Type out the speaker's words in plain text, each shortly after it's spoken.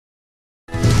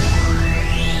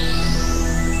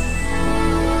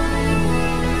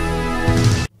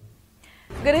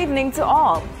Good evening to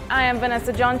all. I am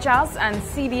Vanessa John Charles and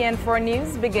CBN4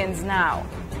 News begins now.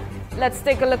 Let's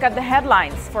take a look at the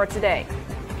headlines for today.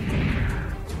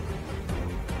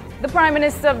 The Prime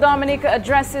Minister of Dominica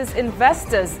addresses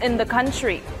investors in the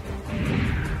country.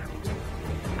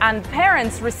 And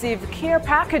parents receive care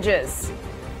packages.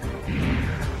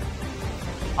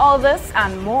 All this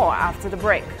and more after the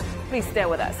break. Please stay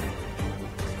with us.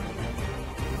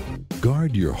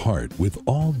 Guard your heart with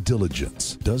all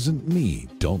diligence doesn't mean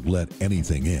don't let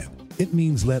anything in. It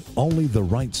means let only the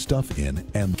right stuff in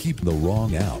and keep the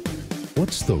wrong out.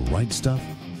 What's the right stuff?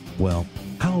 Well,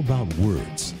 how about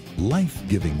words?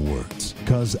 Life-giving words.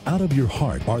 'Cause out of your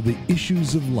heart are the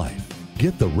issues of life.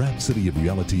 Get the Rhapsody of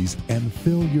Realities and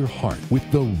fill your heart with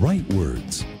the right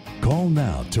words. Call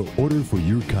now to order for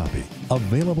your copy.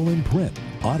 Available in print,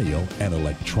 audio, and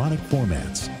electronic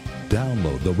formats.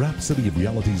 Download the Rhapsody of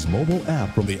Realities mobile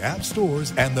app from the App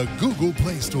Stores and the Google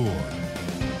Play Store.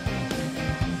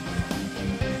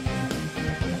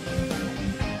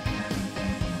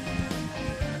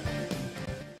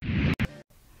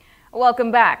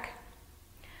 Welcome back.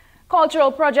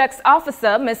 Cultural Projects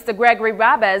Officer Mr. Gregory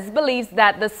Rabez believes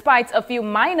that despite a few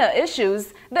minor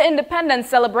issues, the independence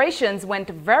celebrations went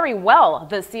very well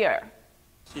this year.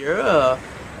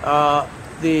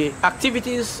 The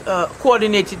activities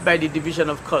coordinated by the Division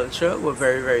of Culture were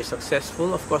very, very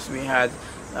successful. Of course, we had,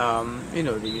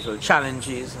 the usual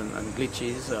challenges and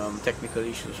glitches, technical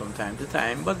issues from time to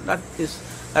time, but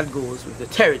that goes with the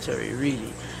territory,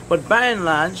 really. But by and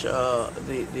large,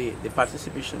 the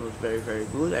participation was very, very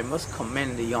good. I must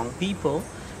commend the young people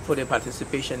for their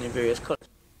participation in various cultures.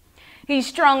 He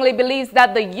strongly believes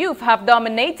that the youth have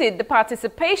dominated the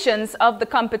participations of the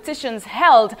competitions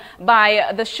held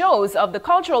by the shows of the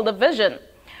Cultural Division.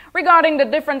 Regarding the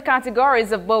different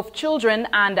categories of both children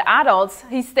and adults,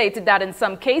 he stated that in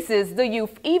some cases the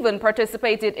youth even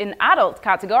participated in adult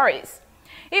categories.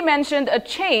 He mentioned a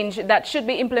change that should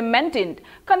be implemented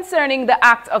concerning the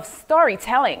act of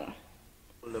storytelling.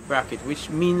 The bracket, which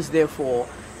means therefore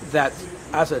that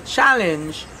as a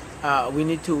challenge, we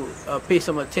need to pay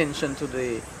some attention to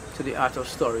the art of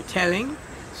storytelling,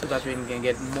 so that we can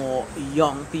get more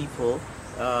young people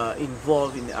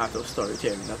involved in the art of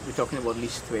storytelling. That we're talking about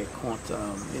l'histoire conte,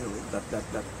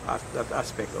 that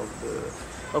aspect of the.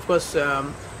 Of course,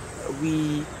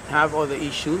 we have other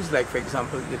issues, like for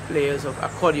example, the players of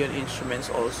accordion instruments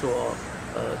also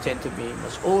tend to be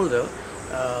much older,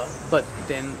 but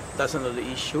then that's another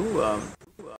issue.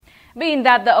 Being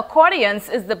that the accordions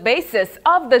is the basis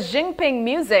of the Jinping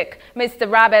music, Mr.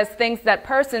 Rabez thinks that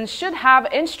persons should have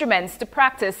instruments to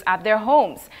practice at their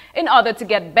homes in order to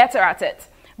get better at it.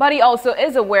 But he also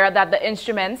is aware that the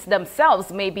instruments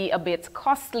themselves may be a bit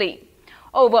costly.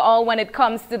 Overall, when it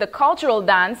comes to the cultural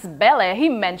dance, Bele, he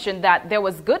mentioned that there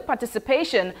was good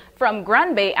participation from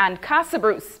Granby and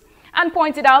Casabruce, and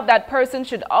pointed out that persons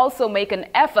should also make an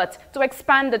effort to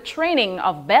expand the training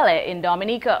of Bele in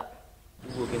Dominica.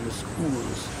 Work in the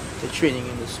schools, the training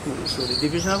in the schools. So the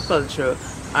Division of Culture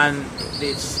and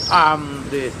this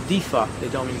the DIFA, the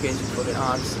Dominican Institute for the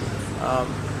Arts,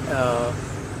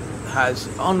 has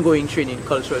ongoing training,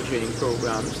 cultural training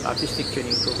programs, artistic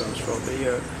training programs throughout the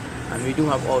year, and we do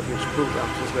have outreach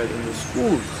programs as well in the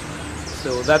schools.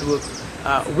 So that work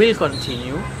will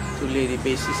continue to lay the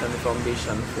basis and the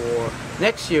foundation for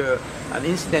next year, and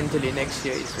incidentally next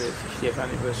year is the 50th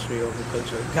anniversary of the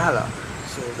Cultural Gala.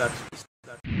 So that.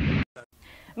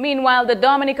 Meanwhile, the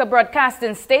Dominica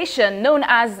Broadcasting Station, known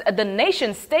as the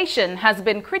Nation Station, has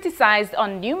been criticized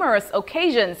on numerous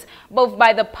occasions, both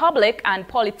by the public and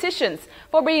politicians,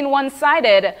 for being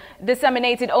one-sided,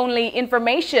 disseminated only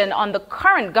information on the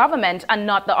current government and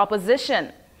not the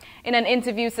opposition. In an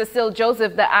interview, Cecile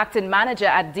Joseph, the acting manager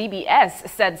at DBS,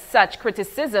 said such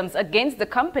criticisms against the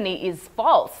company is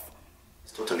false.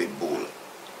 It's totally bull.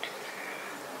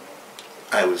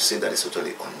 I will say that it's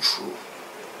totally untrue.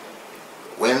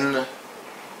 When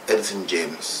Edison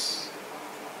James,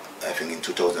 I think in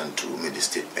 2002, made the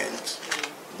statement,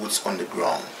 boots on the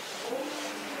ground,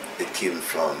 it came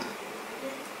from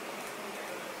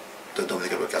the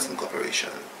Dominica Broadcasting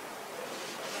Corporation.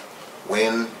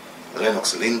 When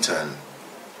Lennox Linton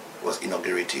was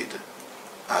inaugurated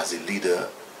as the leader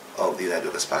of the United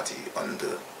Workers' Party on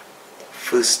the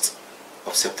 1st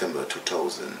of September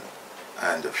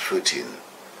 2013,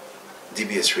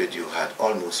 DBS Radio had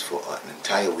almost for an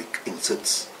entire week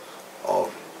inserts of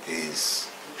his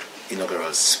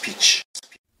inaugural speech.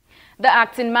 The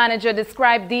acting manager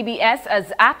described DBS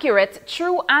as accurate,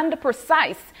 true and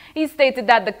precise. He stated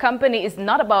that the company is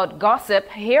not about gossip,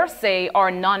 hearsay,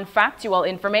 or non-factual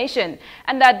information,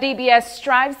 and that DBS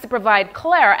strives to provide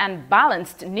clear and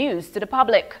balanced news to the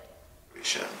public.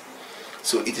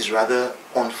 So it is rather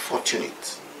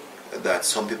unfortunate that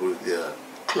some people with their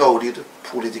clouded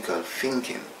political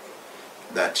thinking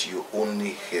that you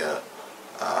only hear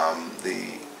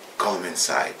the government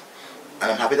side.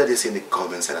 And I'm happy that they say the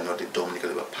government side and not the Dominica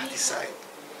Labour Party side,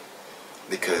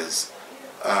 because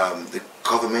the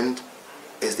government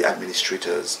is the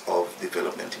administrators of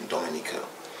development in Dominica,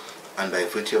 and by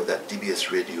virtue of that,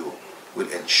 DBS Radio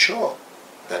will ensure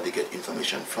that they get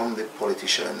information from the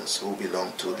politicians who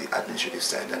belong to the administrative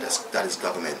side, that is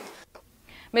government.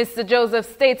 Mr. Joseph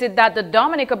stated that the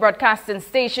Dominica Broadcasting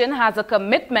Station has a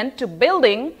commitment to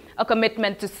building, a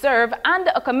commitment to serve, and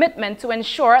a commitment to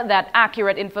ensure that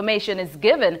accurate information is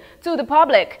given to the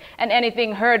public, and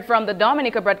anything heard from the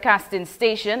Dominica Broadcasting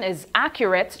Station is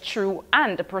accurate, true,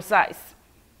 and precise.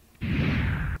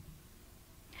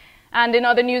 And in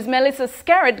other news, Melissa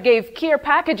Skerritt gave care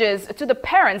packages to the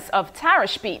parents of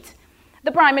Tarish Pete.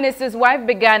 The Prime Minister's wife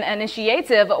began an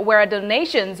initiative where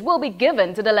donations will be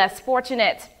given to the less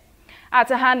fortunate. At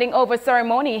a handing over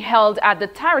ceremony held at the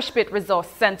Tarish Pit Resource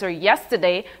Center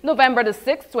yesterday, November the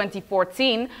 6th,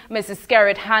 2014, Mrs.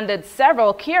 Skerritt handed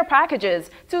several care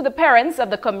packages to the parents of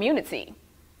the community.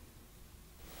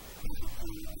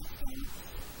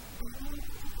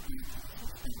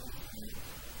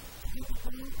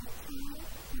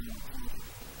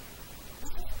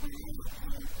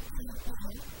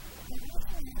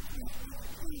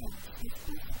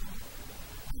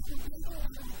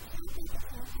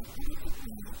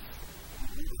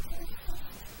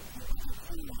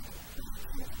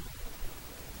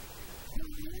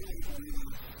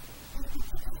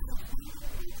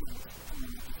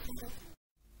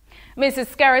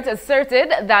 Mrs. Skerritt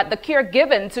asserted that the care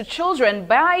given to children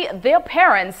by their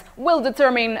parents will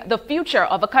determine the future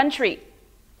of a country.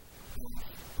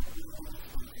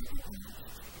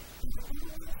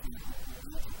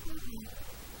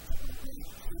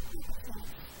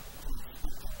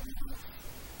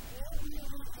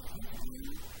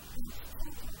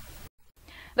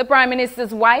 The Prime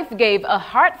Minister's wife gave a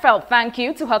heartfelt thank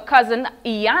you to her cousin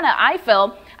Iana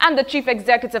Eiffel and the Chief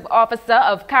Executive Officer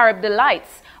of Carib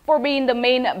Delights for being the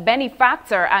main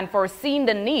benefactor and for seeing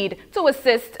the need to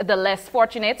assist the less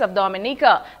fortunate of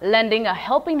Dominica, lending a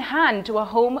helping hand to a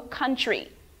home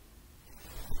country.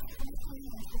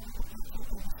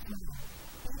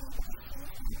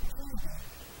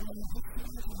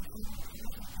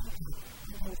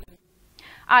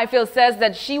 Eiffel says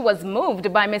that she was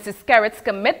moved by Mrs. Skerritt's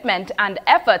commitment and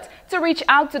effort to reach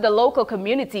out to the local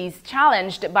communities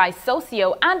challenged by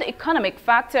socio and economic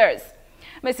factors.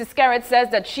 Mrs. Skerritt says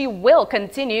that she will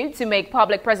continue to make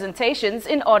public presentations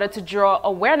in order to draw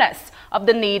awareness of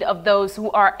the need of those who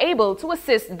are able to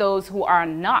assist those who are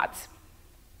not.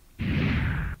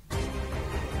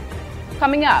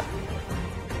 Coming up,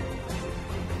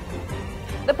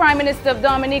 the Prime Minister of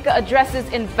Dominica addresses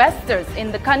investors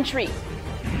in the country.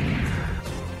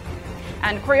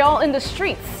 And Creole in the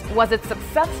streets, was it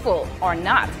successful or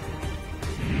not?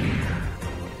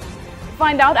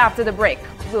 Find out after the break.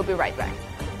 We'll be right back.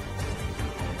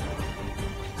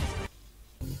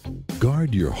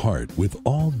 Guard your heart with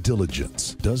all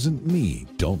diligence doesn't mean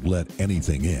don't let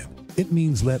anything in. It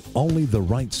means let only the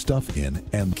right stuff in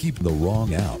and keep the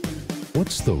wrong out.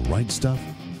 What's the right stuff?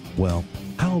 Well,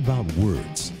 how about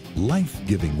words?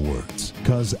 Life-giving words.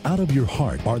 'Cause out of your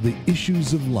heart are the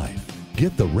issues of life.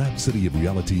 Get the Rhapsody of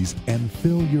Realities and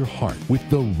fill your heart with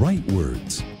the right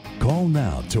words. Call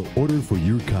now to order for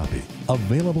your copy.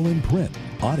 Available in print,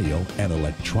 audio, and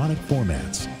electronic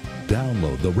formats.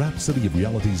 Download the Rhapsody of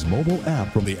Realities mobile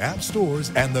app from the App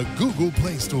Stores and the Google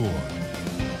Play Store.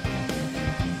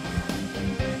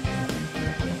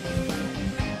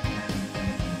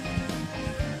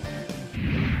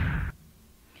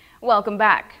 Welcome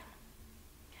back.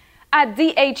 At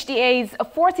DHDA's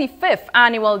 45th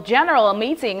annual general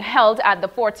meeting held at the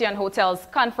Fortune Hotel's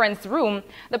conference room,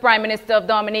 the Prime Minister of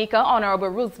Dominica, Honorable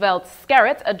Roosevelt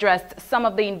Skerritt, addressed some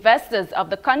of the investors of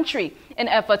the country in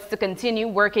efforts to continue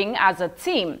working as a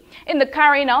team in the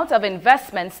carrying out of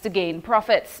investments to gain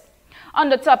profits. On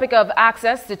the topic of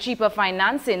access to cheaper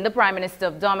financing, the Prime Minister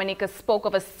of Dominica spoke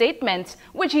of a statement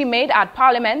which he made at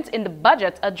Parliament in the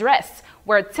budget address,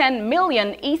 where 10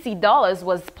 million EC dollars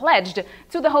was pledged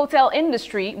to the hotel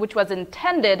industry, which was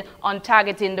intended on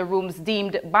targeting the rooms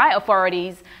deemed by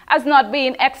authorities as not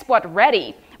being export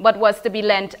ready, but was to be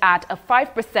lent at a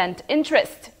 5%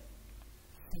 interest.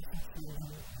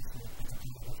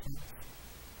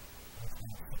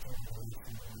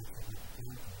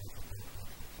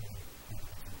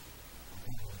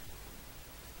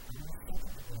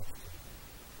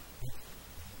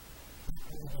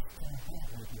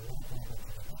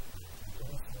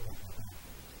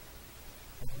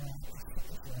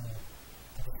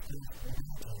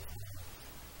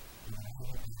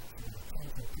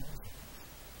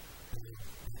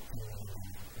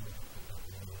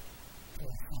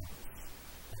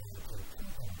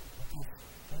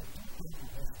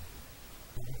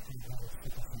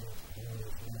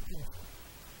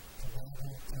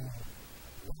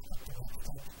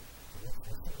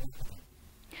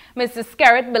 Mr.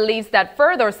 Skerritt believes that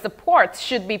further support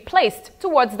should be placed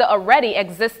towards the already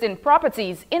existing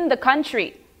properties in the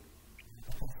country.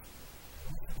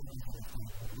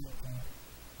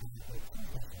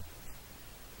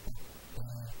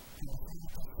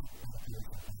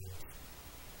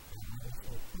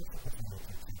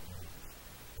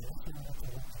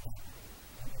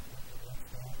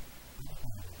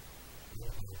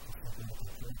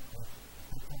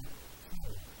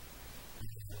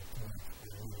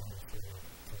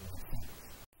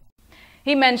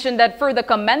 He mentioned that through the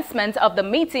commencement of the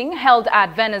meeting held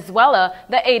at Venezuela,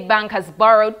 the aid bank has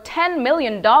borrowed $10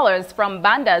 million from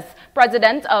Bandas,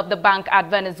 president of the bank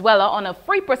at Venezuela, on a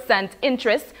 3%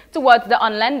 interest towards the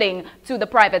unlending to the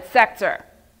private sector.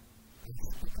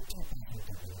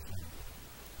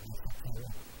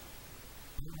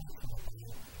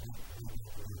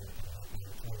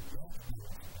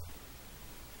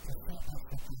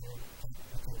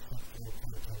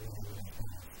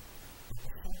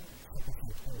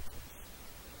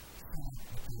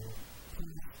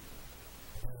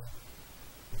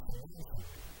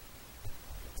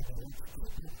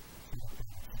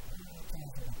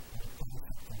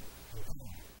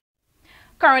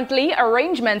 Currently,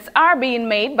 arrangements are being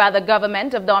made by the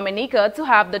government of Dominica to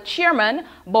have the chairman,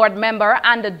 board member,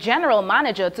 and the general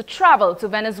manager to travel to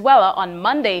Venezuela on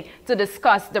Monday to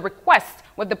discuss the request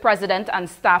with the president and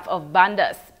staff of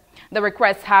Bandas. The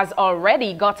request has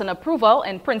already gotten approval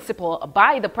in principle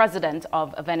by the president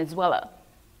of Venezuela.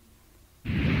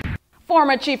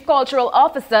 Former Chief Cultural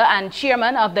Officer and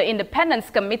Chairman of the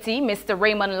Independence Committee, Mr.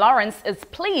 Raymond Lawrence, is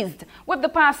pleased with the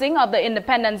passing of the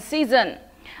Independence season.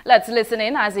 Let's listen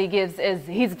in as he gives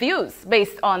his views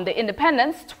based on the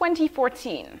Independence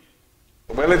 2014.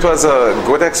 Well, it was a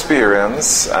good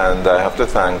experience, and I have to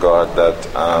thank God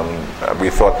that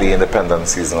we thought the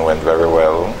Independence season went very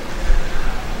well.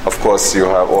 Of course, you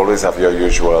always have your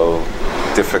usual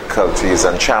difficulties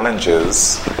and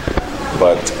challenges,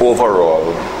 but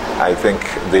overall, I think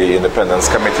the Independence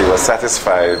Committee was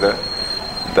satisfied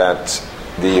that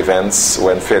the events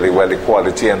went fairly well. The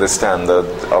quality and the standard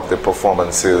of the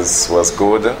performances was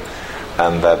good,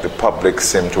 and that the public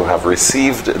seemed to have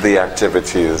received the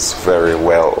activities very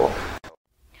well.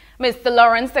 Mr.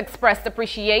 Lawrence expressed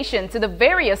appreciation to the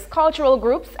various cultural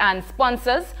groups and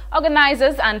sponsors,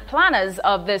 organizers and planners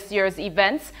of this year's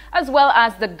events, as well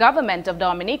as the government of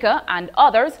Dominica and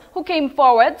others who came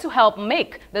forward to help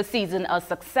make the season a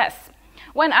success.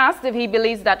 When asked if he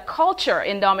believes that culture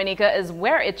in Dominica is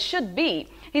where it should be,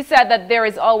 he said that there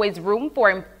is always room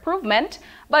for improvement,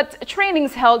 but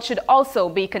trainings held should also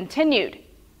be continued.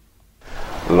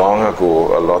 Long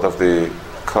ago, a lot of the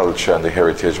culture and the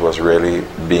heritage was really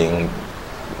being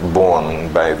borne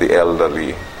by the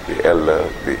elderly.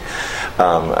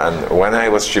 And when I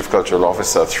was Chief Cultural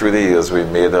Officer, through the years we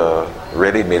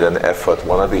really made an effort.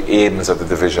 One of the aims of the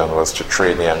division was to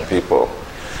train young people,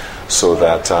 so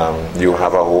that you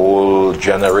have a whole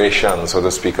generation, so to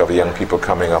speak, of young people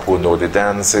coming up who know the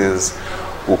dances,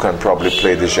 who can probably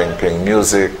play the Jingping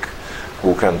music,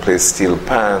 who can play steel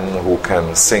pan, who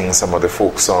can sing some of the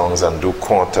folk songs and do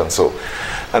court and so.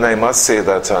 And I must say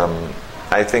that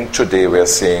I think today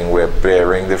we're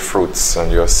bearing the fruits, and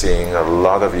you're seeing a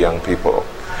lot of young people.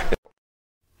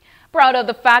 Proud of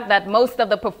the fact that most of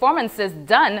the performances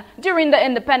done during the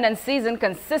Independence season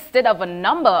consisted of a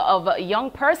number of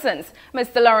young persons,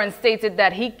 Mr. Lawrence stated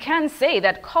that he can say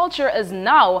that culture is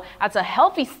now at a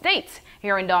healthy state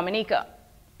here in Dominica.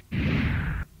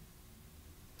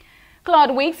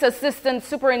 Claude Weeks, Assistant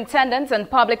Superintendent and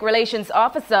Public Relations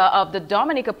Officer of the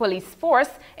Dominica Police Force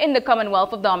in the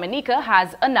Commonwealth of Dominica,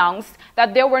 has announced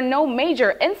that there were no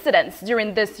major incidents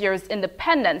during this year's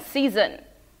Independence season.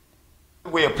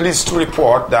 We are pleased to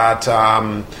report that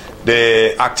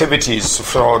the activities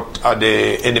throughout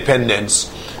the Independence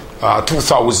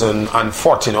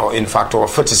 2014, or in fact our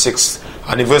 36th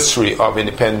anniversary of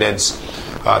Independence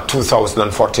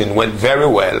 2014, went very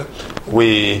well.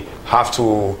 We have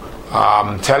to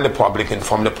tell the public,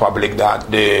 inform the public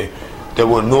that there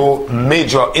were no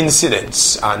major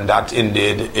incidents, and that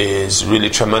indeed is really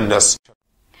tremendous.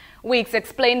 Weeks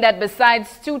explained that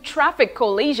besides 2 traffic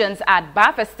collisions at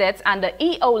Bafestet and the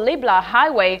E.O. Libla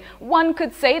Highway, one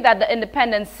could say that the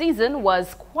Independence season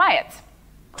was quiet.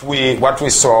 What we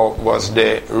saw was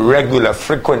the regular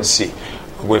frequency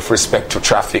with respect to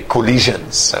traffic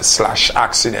collisions /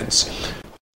 accidents.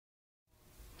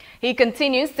 He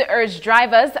continues to urge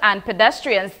drivers and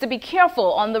pedestrians to be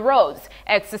careful on the roads,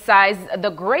 exercise the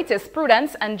greatest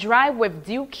prudence, and drive with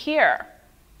due care.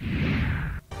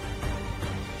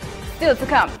 Still to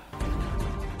come.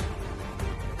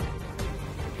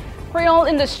 Creole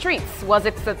in the Streets, was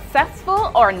it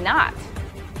successful or not?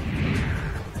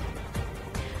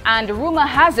 And rumor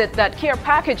has it that care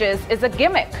packages is a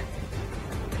gimmick.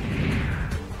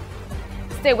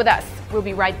 Stay with us. We'll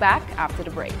be right back after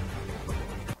the break.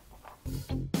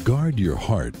 Guard your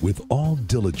heart with all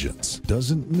diligence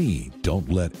doesn't mean don't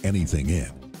let anything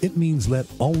in. It means let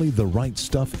only the right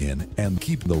stuff in and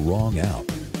keep the wrong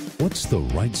out. What's the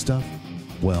right stuff?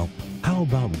 Well, how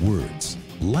about words?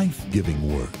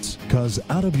 Life-giving words. 'Cause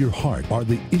out of your heart are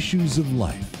the issues of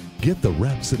life. Get the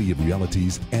Rhapsody of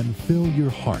Realities and fill your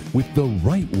heart with the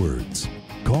right words.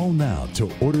 Call now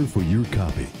to order for your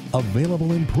copy.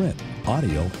 Available in print,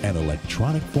 audio, and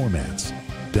electronic formats.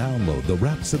 Download the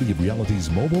Rhapsody of Realities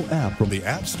mobile app from the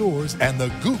App Stores and the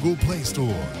Google Play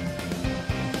Store.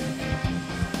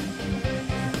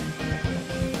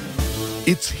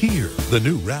 It's here, the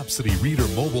new Rhapsody Reader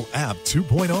mobile app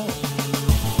 2.0.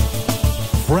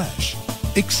 Fresh,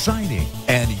 exciting,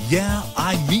 and yeah,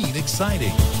 I mean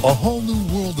exciting. A whole new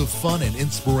world of fun and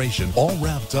inspiration, all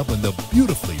wrapped up in the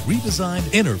beautifully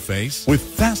redesigned interface with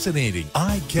fascinating,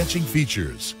 eye-catching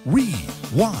features. Read,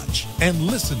 watch, and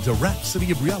listen to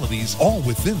Rhapsody of Realities all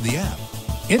within the app.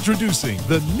 Introducing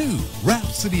the new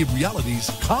Rhapsody of Realities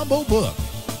combo book.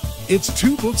 It's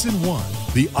 2 books in one,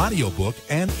 the audiobook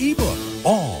and ebook,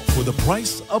 all for the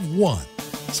price of one.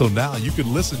 So now you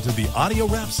can listen to the audio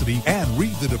Rhapsody and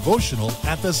read the devotional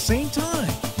at the same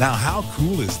time. Now how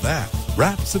cool is that?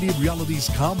 Rhapsody of Realities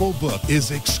combo book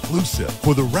is exclusive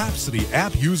for the Rhapsody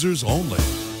app users only.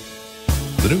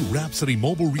 The new Rhapsody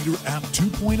Mobile Reader app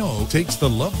 2.0 takes the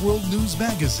Love World News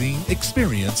magazine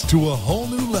experience to a whole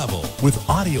new level with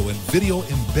audio and video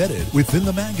embedded within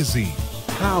the magazine.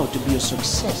 How to be a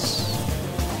success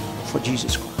for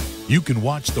Jesus Christ. You can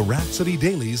watch the Rhapsody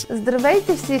Dailies.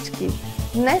 Здравейте всички!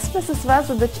 Днес сме с вас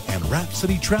за да... And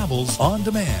Rhapsody Travels on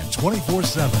demand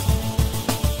 24/7.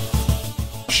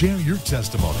 Share your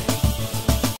testimony.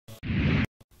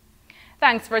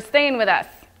 Thanks for staying with us.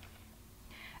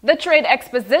 The trade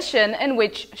exposition, in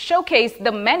which showcased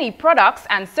the many products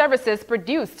and services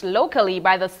produced locally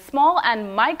by the small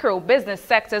and micro business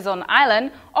sectors on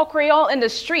island, or Creole in the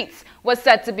Streets, was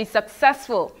said to be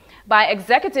successful by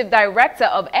Executive Director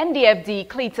of NDFD,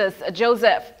 Cletus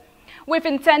Joseph. With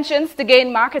intentions to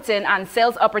gain marketing and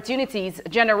sales opportunities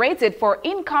generated for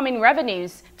incoming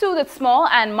revenues to the small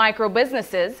and micro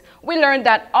businesses, we learned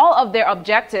that all of their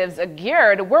objectives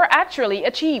geared were actually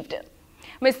achieved.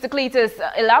 Mr. Cletus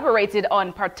elaborated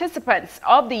on participants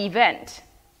of the event.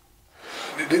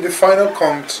 The final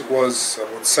count was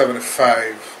about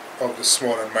 75 of the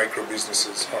small and micro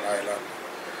businesses on island,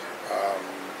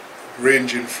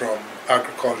 ranging from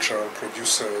agricultural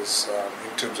producers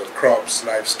in terms of crops,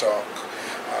 livestock,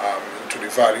 into the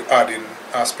value-adding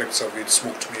aspects of it,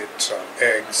 smoked meat,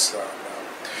 eggs.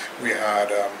 We had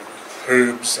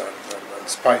herbs and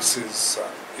spices,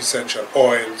 essential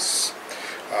oils,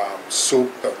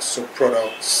 soap and soap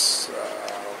products,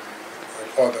 and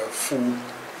other food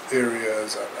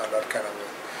areas and that kind of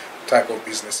type of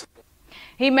business.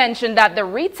 He mentioned that the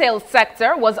retail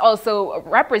sector was also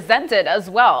represented as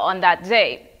well on that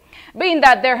day. Being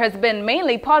that there has been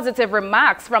mainly positive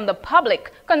remarks from the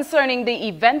public concerning the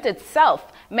event itself,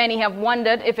 many have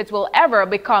wondered if it will ever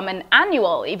become an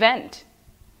annual event.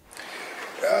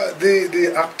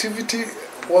 The activity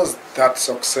was that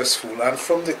successful, and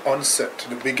from the onset to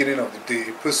the beginning of the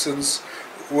day, persons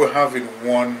were having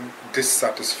one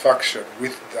dissatisfaction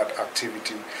with that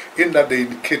activity, in that they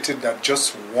indicated that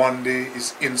just one day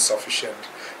is insufficient,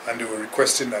 and they were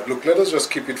requesting that, look, let us just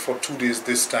keep it for 2 days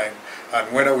this time,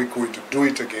 and when are we going to do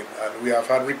it again? And we have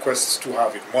had requests to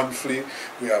have it monthly,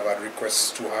 we have had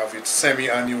requests to have it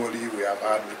semi-annually, we have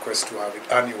had requests to have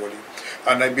it annually,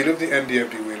 and I believe the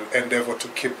NDFD will endeavor to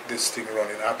keep this thing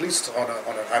running, at least on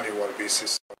an annual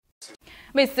basis.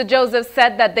 Mr. Joseph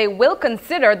said that they will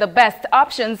consider the best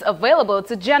options available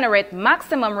to generate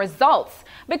maximum results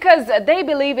because they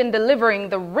believe in delivering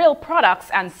the real products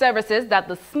and services that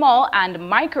the small and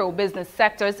micro business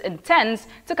sectors intends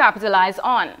to capitalize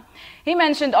on. He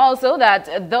mentioned also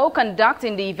that though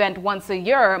conducting the event once a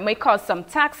year may cause some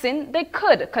taxing, they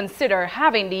could consider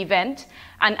having the event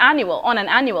on an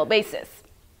annual basis.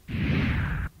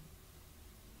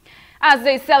 As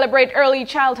they celebrate Early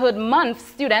Childhood Month,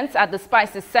 students at the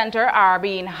Spices Center are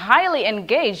being highly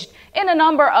engaged in a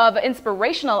number of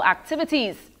inspirational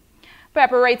activities.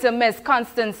 Preparator Ms.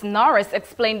 Constance Norris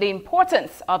explained the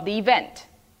importance of the event.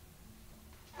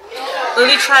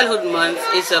 Early Childhood Month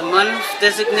is a month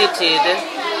designated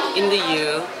in the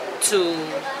year to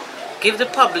give the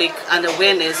public an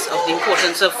awareness of the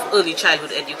importance of early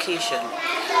childhood education.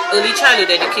 early childhood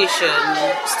education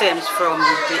stems from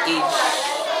the age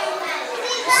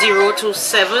 0 to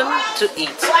 7 to 8.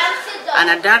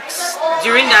 And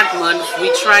during that month,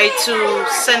 we try to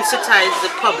sensitize the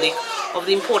public of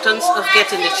the importance of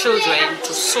getting the children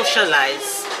to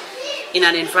socialize in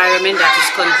an environment that is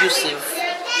conducive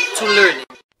to learning.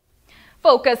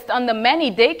 Focused on the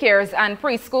many daycares and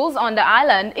preschools on the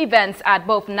island, events at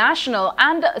both national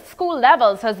and school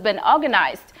levels has been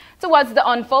organized towards the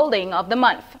unfolding of the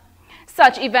month.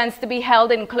 Such events to be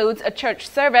held includes a church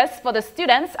service for the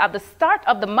students at the start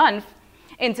of the month,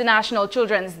 International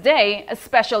Children's Day,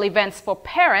 special events for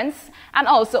parents, and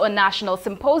also a national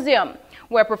symposium,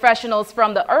 where professionals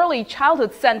from the early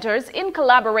childhood centers in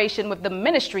collaboration with the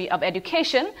Ministry of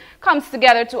Education comes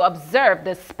together to observe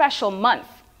this special month.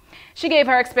 She gave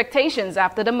her expectations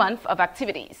after the month of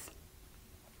activities.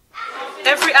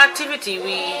 Every activity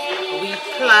we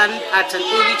plan at an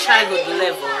early childhood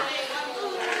level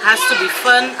has to be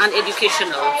fun and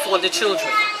educational for the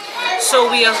children. So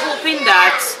we are hoping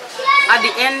that at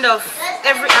the end of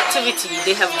every activity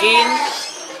they have gained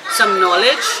some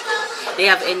knowledge, they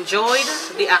have enjoyed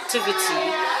the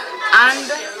activity,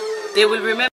 and they will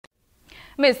remember.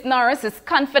 Ms. Norris is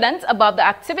confident about the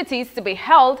activities to be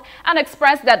held and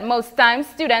expressed that most times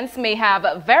students may have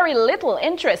very little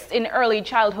interest in early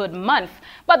childhood month,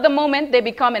 but the moment they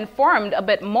become informed a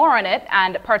bit more on it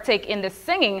and partake in the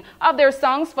singing of their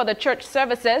songs for the church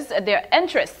services, their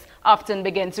interests often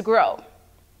begin to grow.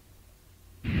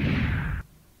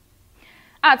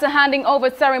 At a handing over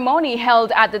ceremony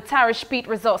held at the Tarish Peak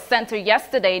Resort Center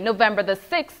yesterday, November the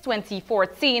 6th,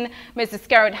 2014, Mrs.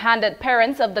 Skerritt handed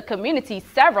parents of the community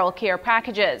several care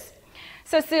packages.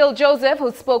 Cecile Joseph,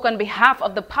 who spoke on behalf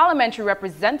of the parliamentary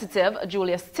representative,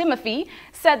 Julius Timothy,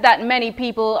 said that many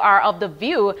people are of the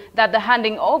view that the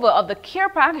handing over of the care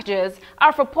packages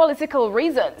are for political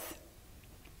reasons.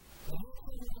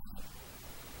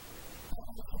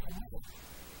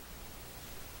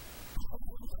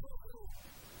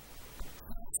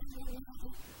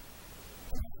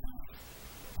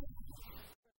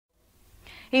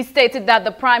 He stated that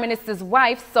the Prime Minister's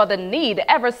wife saw the need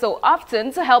ever so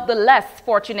often to help the less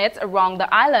fortunate around the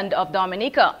island of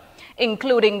Dominica,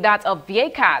 including that of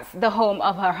Vieques, the home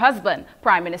of her husband,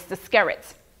 Prime Minister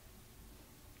Skerritt.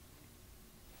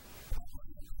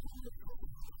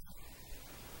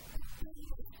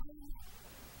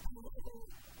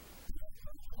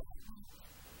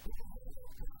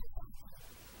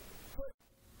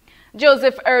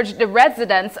 Joseph urged the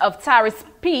residents of Tarish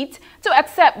Peak to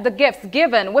accept the gifts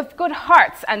given with good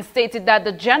hearts and stated that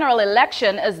the general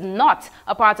election is not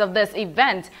a part of this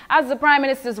event as the Prime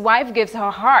Minister's wife gives her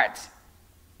heart.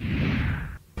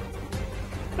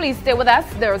 Please stay with us.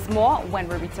 There's more when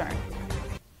we return.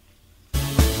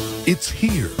 It's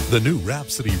here, the new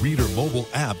Rhapsody Reader mobile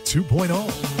app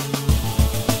 2.0.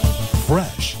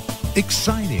 Fresh,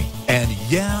 exciting, and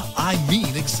yeah, I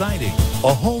mean exciting.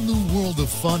 A whole new world of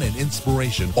fun and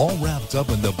inspiration, all wrapped up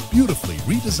in the beautifully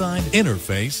redesigned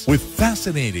interface with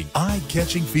fascinating,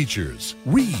 eye-catching features.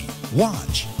 Read,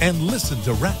 watch, and listen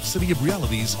to Rhapsody of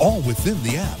Realities all within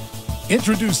the app.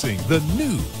 Introducing the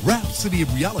new Rhapsody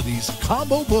of Realities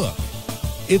combo book.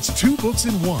 It's 2 books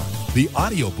in one, the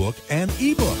audiobook and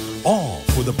ebook, all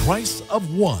for the price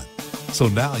of one. So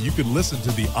now you can listen to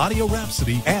the audio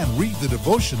Rhapsody and read the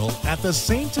devotional at the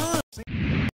same time.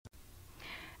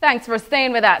 Thanks for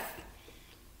staying with us.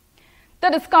 The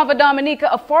Discover Dominica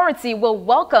Authority will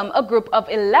welcome a group of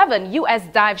 11 U.S.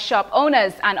 dive shop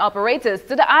owners and operators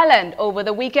to the island over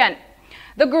the weekend.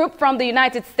 The group from the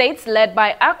United States, led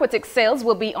by Aquatic Sales,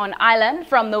 will be on island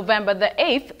from November the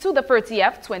 8th to the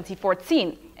 30th,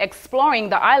 2014, exploring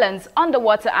the island's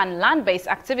underwater and land-based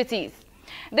activities.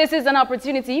 This is an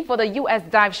opportunity for the U.S.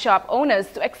 dive shop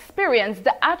owners to experience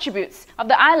the attributes of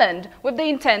the island with the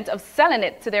intent of selling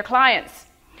it to their clients.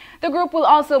 The group will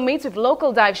also meet with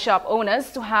local dive shop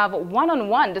owners to have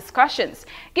one-on-one discussions,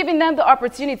 giving them the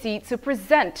opportunity to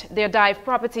present their dive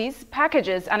properties,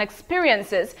 packages, and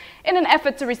experiences in an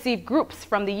effort to receive groups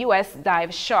from the U.S.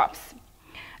 dive shops.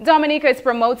 Dominica is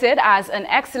promoted as an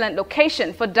excellent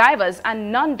location for divers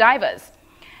and non-divers.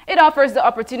 It offers the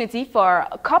opportunity for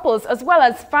couples as well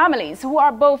as families who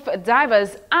are both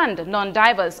divers and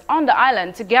non-divers on the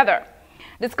island together.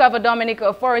 Discover Dominica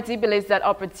Authority believes that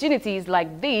opportunities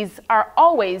like these are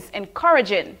always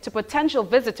encouraging to potential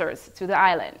visitors to the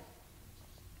island.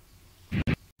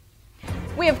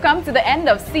 We have come to the end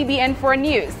of CBN4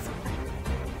 News.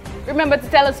 Remember to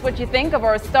tell us what you think of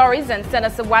our stories and send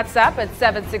us a WhatsApp at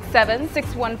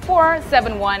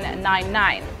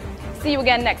 767-614-7199. See you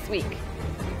again next week.